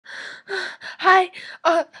Hi,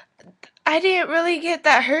 I didn't really get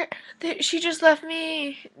that hurt. She just left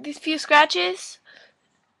me these few scratches,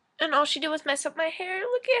 and all she did was mess up my hair.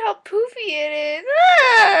 Look at how poofy it is.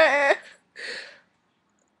 Ah!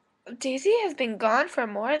 Daisy has been gone for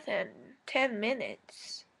more than 10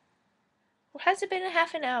 minutes. Or has it been a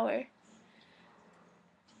half an hour?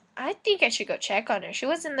 I think I should go check on her. She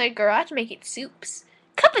was in the garage making soups.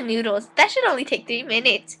 Cup of noodles. That should only take 3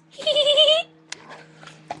 minutes.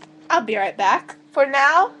 I'll be right back. For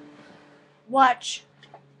now, watch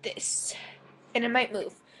this. And it might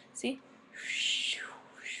move. See?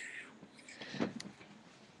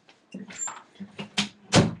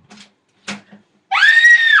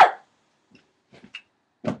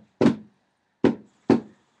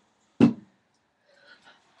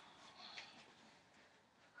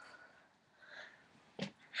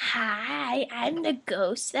 Hi, I'm the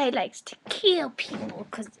ghost that likes to kill people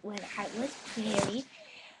because when I was married,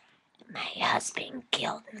 my husband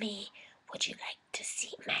killed me. Would you like to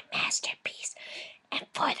see my masterpiece? And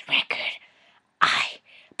for the record,